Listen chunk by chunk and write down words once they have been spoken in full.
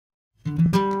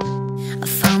I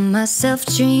found myself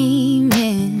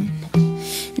dreaming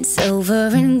in silver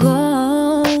and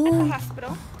gold. At the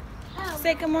hospital.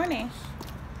 Say good morning.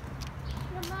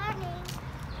 Good morning.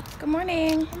 Good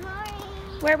morning. Good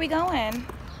morning. Where are we going?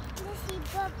 To see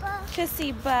Papa. To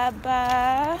see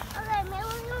Bubba. Okay, maybe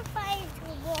we're gonna find a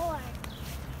reward.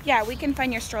 Yeah, we can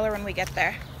find your stroller when we get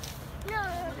there. No.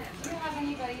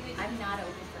 I'm not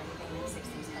open for anything when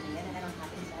 16's coming in, and I don't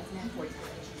have any beds, and I have 40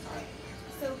 patients on.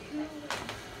 So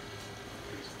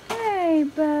Hey,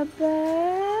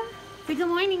 Bubba. say good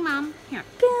morning, Mom. Here.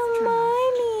 Good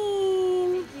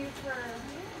morning.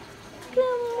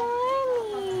 Good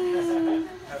morning.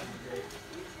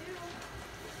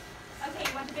 Okay,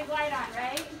 you want the big light on,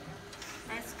 right?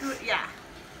 That's good, yeah.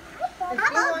 If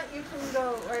you want, you can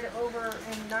go right over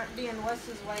and not be in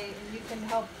Wes's way, and you can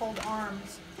help hold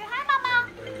arms. Say hi, Mama.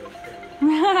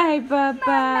 Hi, This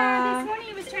Bubba. morning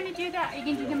he was trying to do that. You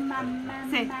can do the mama.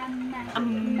 Say,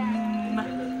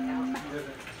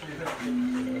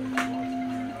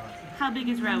 How big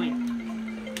is Rowie?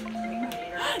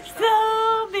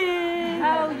 So big.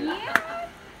 Oh, yeah?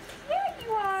 There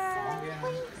you are.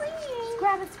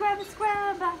 Scrub it, scrub it,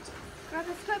 scrub it. Scrub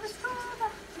it, scrub it, scrub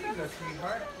it. There you go,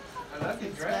 sweetheart. I love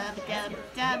your dress. Dub, dub,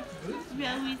 dub.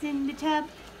 Rowie's in the tub.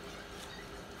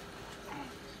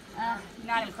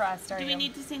 Not impressed, are Do you? we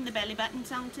need to sing the belly button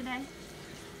song today?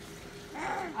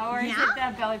 Or is it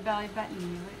the belly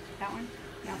button? That one?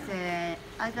 Say,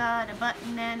 I got a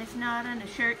button and it's not on a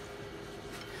shirt.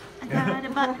 I got a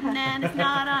button and it's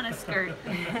not on a skirt.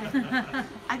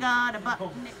 I got a button.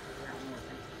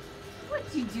 What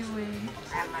you doing?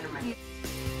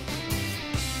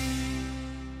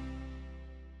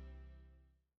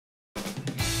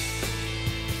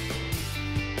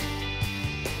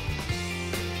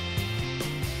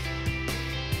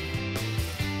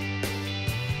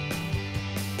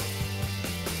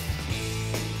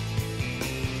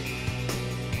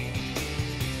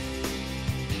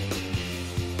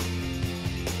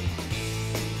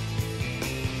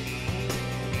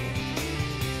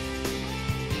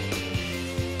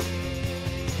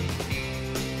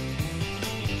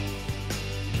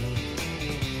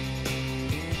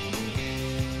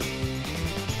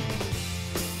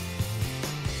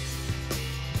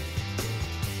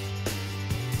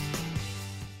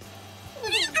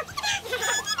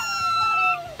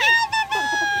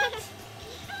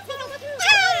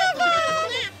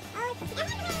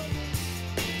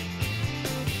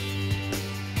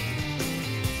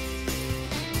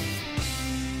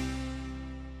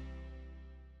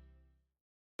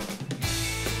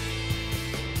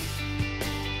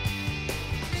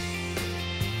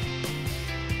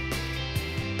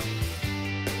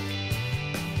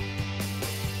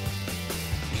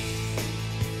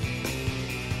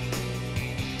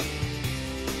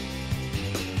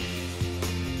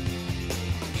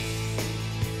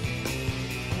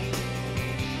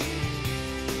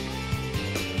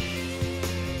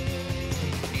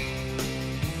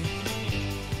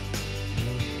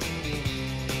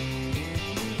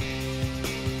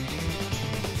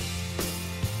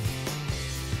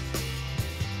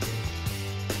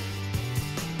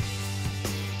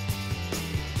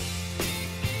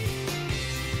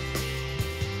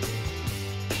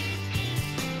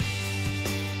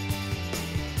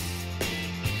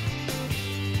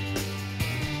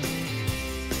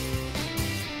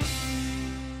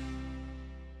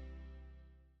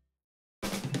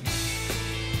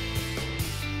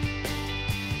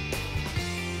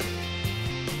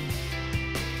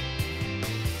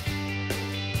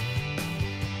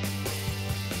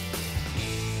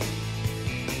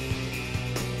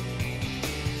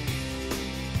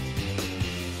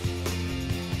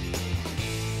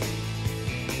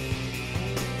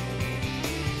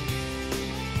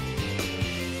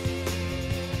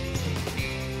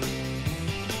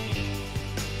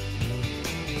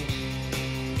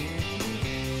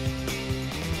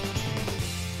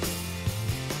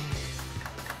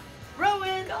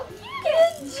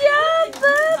 Good job,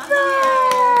 Bubba.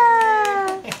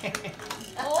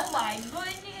 Oh my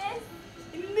goodness.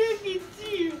 Look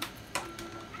at you.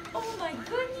 Oh my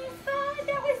goodness, son.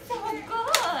 That was so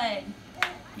good.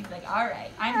 He's like, all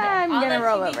right, I'm I'm done. gonna I'll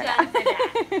roll let you over be now. done for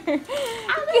that.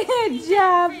 Good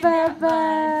job,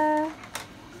 Bubba.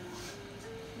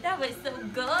 That was so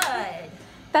good.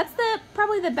 That's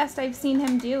probably the best I've seen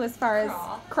him do as far as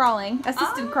Crawl. crawling,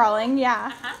 assisted Oh. crawling.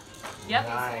 Yeah. Uh-huh. Yep.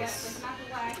 Nice.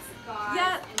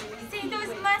 Yep. See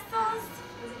those muscles?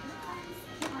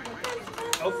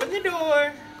 Open the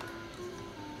door.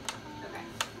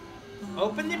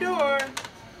 Open the door.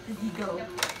 Does he go?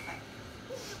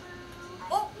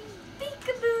 Oh,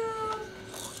 peekaboo.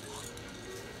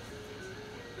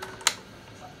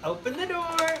 Open the door.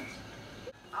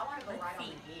 I want to go ride on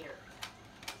the gator.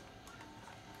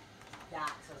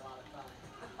 That's a lot of fun.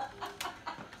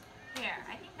 Here,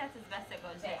 I think that's as best it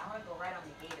goes. Say, I want to go ride on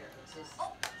the gator. It's just.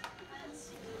 Oh. Let's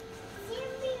see.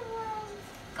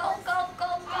 Go, go, go,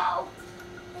 go.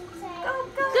 Go,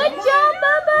 go. Good job,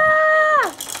 Bubba!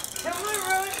 Come on,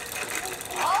 Rowan.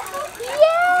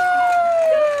 Yay!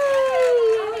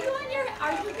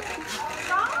 Are you doing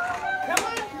strong? Come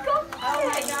on. Go. Oh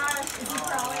my gosh, is he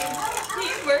crawling?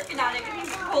 He's working on it because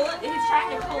he's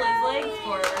trying to pull his legs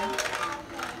forward.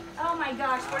 Oh my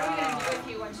gosh, what are we going to do with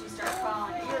you once you start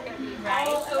crawling? You're going to be Right?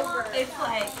 all over. It's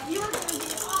like, you were going to be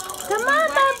Come on,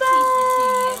 Bubba!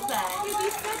 You'd be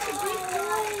such a great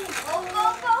boy. Go, go,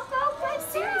 go, go, go.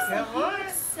 Seriously, Come you on. look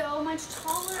so much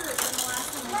taller than the last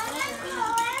time we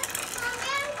saw him.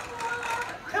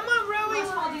 Come on, How Rowie.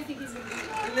 tall do you think he's going to be?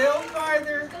 A little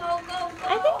farther. Go, go, go. I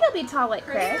think he'll be tall like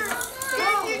Chris.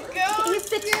 There you go. He's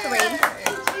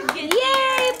 6'3". Yay.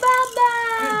 Yay, Bubba!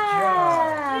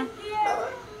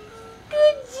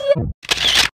 Good job.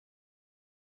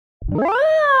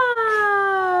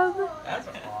 Rob! That's a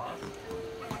boss.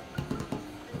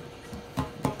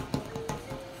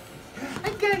 I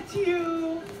got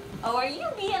you. oh, are you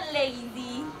being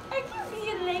lazy? Are you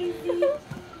being lazy?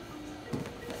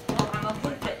 Oh, I'm a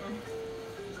foot fitting.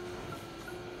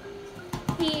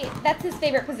 That's his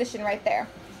favorite position right there.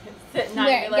 Sitting on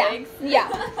your legs. Yeah.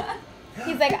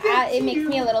 He's like, it makes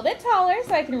me a little bit taller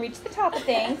so I can reach the top of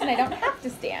things and I don't have to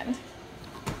stand.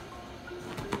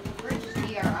 Bridge is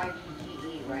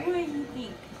D-R-I-G-E, right? What do you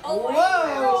think?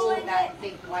 Whoa. So that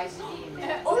big YZD in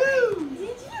there. Woo. Did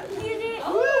you get it?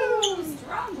 Oh,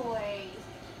 strong boy.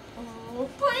 Oh,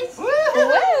 push. Woo.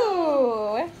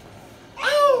 Woo!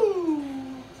 Ooh.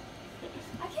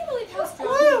 I can't believe how strong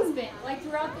Woo. he's been. Like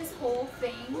throughout this whole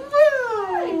thing, like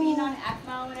Woo. being on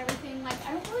ECMO and everything. Like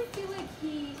I don't really feel like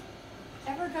he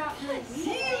ever got really weak.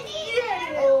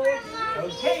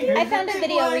 Okay. I found a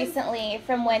video recently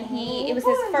from when it was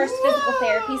his first physical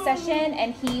therapy session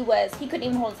and he couldn't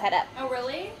even hold his head up. Oh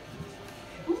really?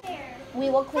 We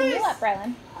will clean you up,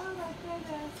 Rylan.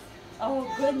 Oh,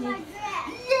 goodness.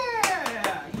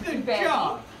 Yeah. Good Ready?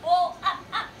 job. Oh, up,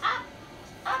 up, up.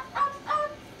 Up, up,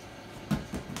 up.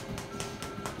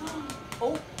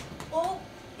 Oh, oh,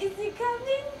 is it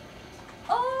coming?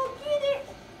 Oh, get it.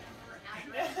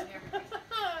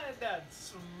 That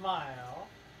smile.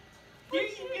 Here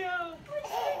you go.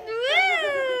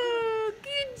 Woo!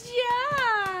 Good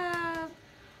job!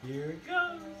 Here it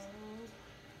goes.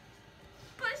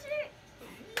 Push it.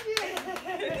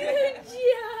 Good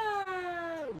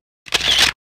job!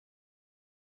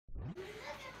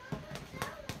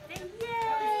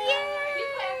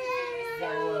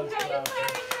 That was tough.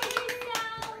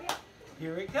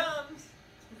 Here it comes.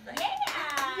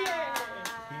 Yeah.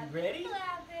 You ready?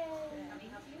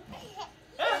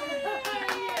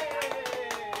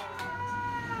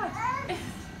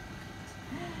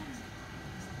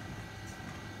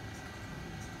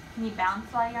 Can you bounce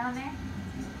while you're on there?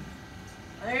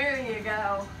 There you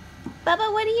go. Bubba,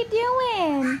 what are you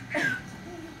doing?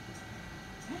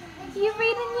 You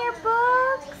reading your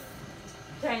books?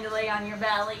 Trying to lay on your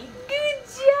belly. Good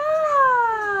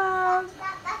job!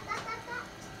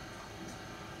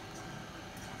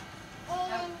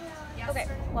 Okay,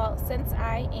 well, since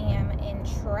I am in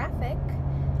traffic,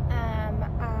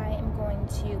 I am going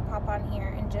to pop on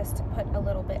here and just put a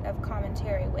little bit of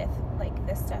commentary with like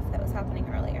this stuff that was happening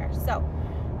earlier. So,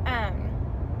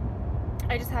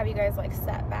 I just have you guys like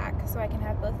set back so I can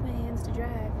have both my hands to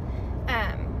drive.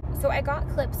 So I got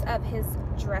clips of his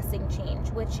dressing change,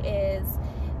 which is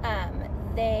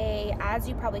as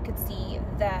you probably could see,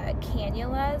 the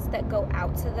cannulas that go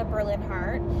out to the Berlin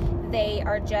heart, they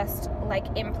are just like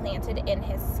implanted in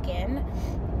his skin,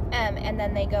 and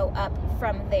then they go up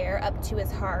from there up to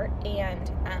his heart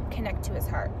and connect to his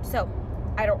heart. So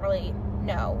I don't really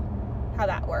know how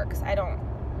that works.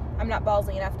 I'm not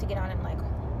ballsy enough to get on and like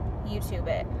YouTube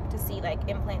it to see like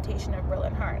implantation of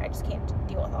Berlin heart. I just can't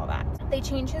deal with all that. They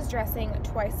change his dressing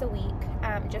twice a week,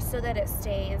 just so that it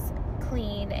stays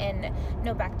clean and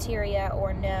no bacteria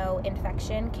or no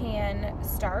infection can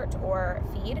start or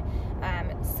feed.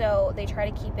 So they try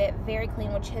to keep it very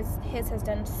clean, which his has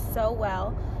done so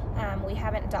well. We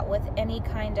haven't dealt with any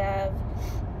kind of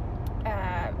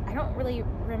I don't really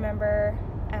remember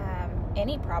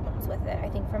any problems with it. I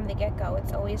think from the get-go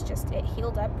it's always just, it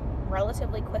healed up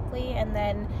relatively quickly, and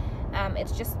then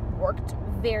it's just worked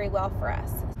very well for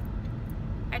us.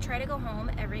 I try to go home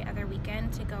every other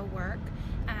weekend to go work.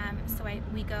 So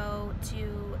we go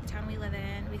to the town we live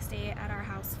in, we stay at our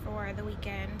house for the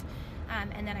weekend,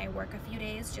 and then I work a few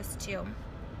days just to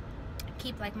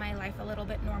keep like my life a little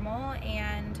bit normal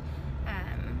and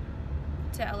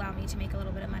to allow me to make a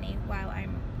little bit of money while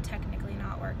I'm technically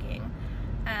not working.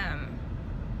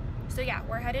 So yeah,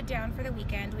 we're headed down for the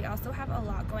weekend. We also have a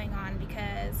lot going on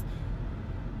because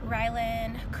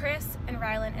Chris and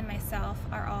Rylan and myself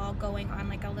are all going on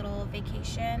like a little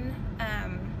vacation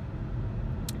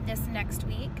this next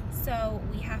week. So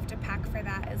we have to pack for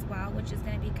that as well, which is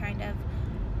going to be kind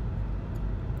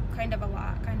of a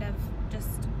lot, kind of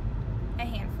just a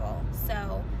handful.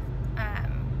 So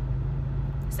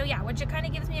so yeah, which it kind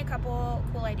of gives me a couple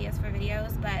cool ideas for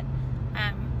videos, but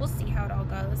we'll see how it all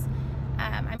goes.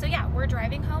 So yeah, we're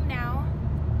driving home now.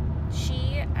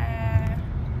 She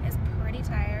is pretty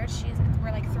tired.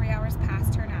 We're like 3 hours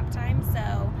past her nap time,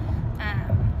 so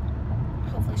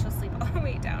hopefully she'll sleep all the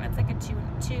way down. It's like a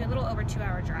little over 2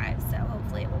 hour drive, so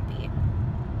hopefully it won't be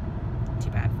too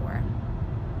bad for her.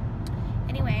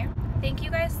 Anyway, thank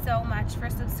you guys so much for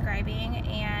subscribing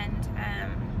and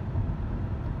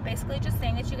basically just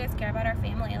saying that you guys care about our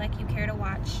family, like you care to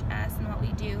watch us and what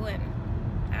we do, and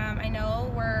I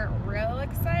know we're real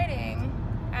exciting,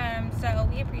 so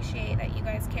we appreciate that you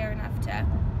guys care enough to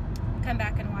come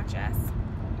back and watch us.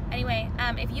 Anyway,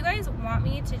 if you guys want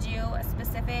me to do a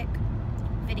specific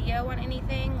video on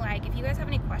anything, like if you guys have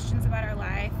any questions about our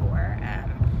life or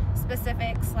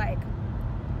specifics like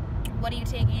what are you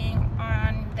taking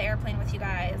on the airplane with you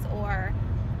guys, or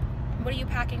what are you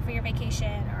packing for your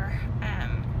vacation, or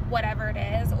whatever it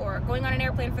is, or going on an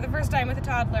airplane for the first time with a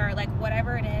toddler, like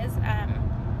whatever it is,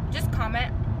 just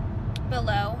comment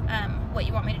below what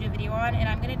you want me to do a video on, and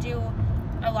I'm going to do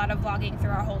a lot of vlogging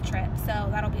through our whole trip, so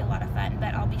that'll be a lot of fun,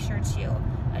 but I'll be sure to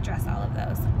address all of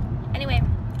those. Anyway,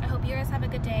 I hope you guys have a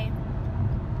good day.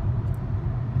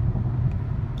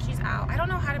 She's out. I don't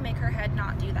know how to make her head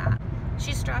not do that.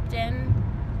 She's strapped in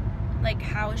like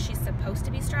how she's supposed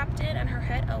to be strapped in, and her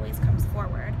head always comes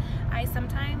forward. I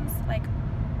sometimes, like,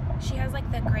 she has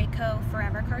like the Greco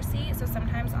forever car seat, so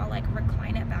sometimes I'll like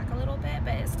recline it back a little bit,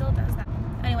 but it still does that.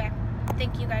 Anyway,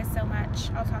 thank you guys so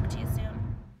much. I'll talk to you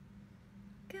soon.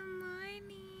 Good morning.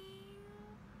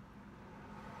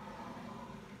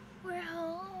 We're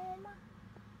home.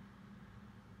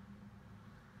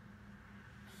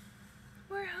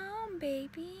 We're home,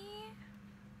 baby.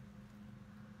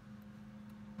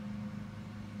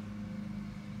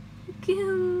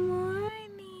 Good morning.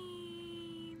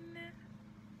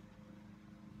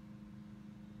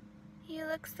 You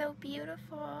look so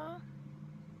beautiful.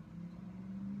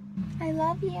 I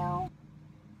love you.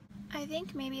 I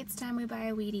think maybe it's time we buy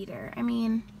a weed eater. I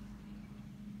mean,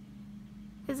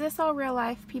 is this all real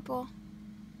life, people?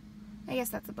 I guess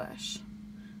that's a bush.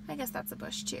 I guess that's a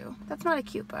bush too. That's not a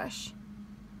cute bush.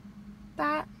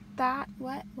 What?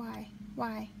 Why?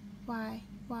 Why?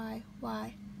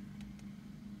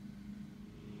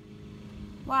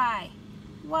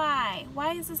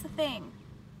 Why is this a thing?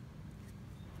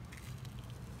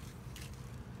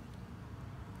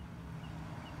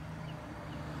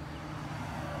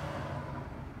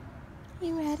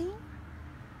 You ready?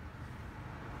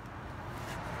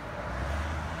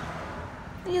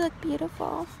 You look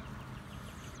beautiful.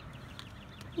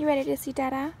 You ready to see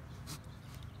Dada?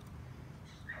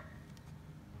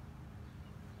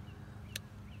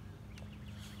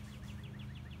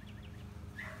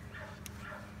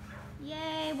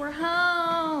 Yay, we're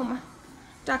home.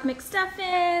 Doc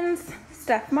McStuffins,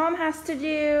 stuff Mom has to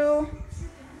do.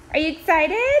 Are you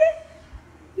excited?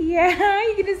 Yeah,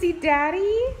 you gonna see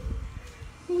Daddy?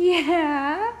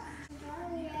 Yeah.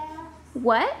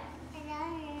 What?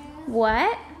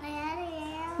 What?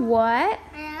 What?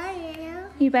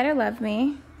 You better love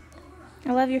me.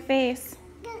 I love your face.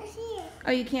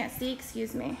 Oh, you can't see?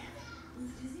 Excuse me. I don't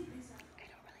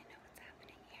really know what's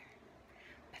happening here,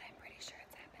 but I'm pretty sure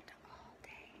it's happened all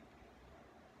day.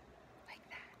 Like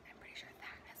that. I'm pretty sure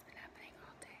that has been happening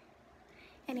all day.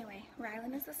 Anyway,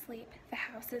 Rylan is asleep. The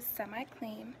house is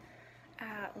semi-clean.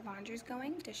 Laundry's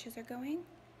going. Dishes are going.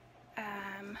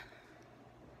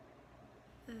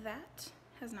 That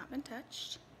has not been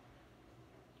touched.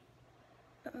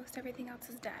 But most everything else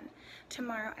is done.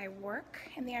 Tomorrow I work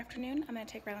in the afternoon. I'm going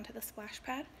to take Rylan to the splash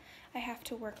pad. I have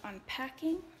to work on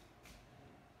packing.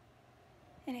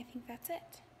 And I think that's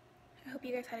it. I hope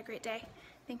you guys had a great day.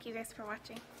 Thank you guys for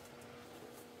watching.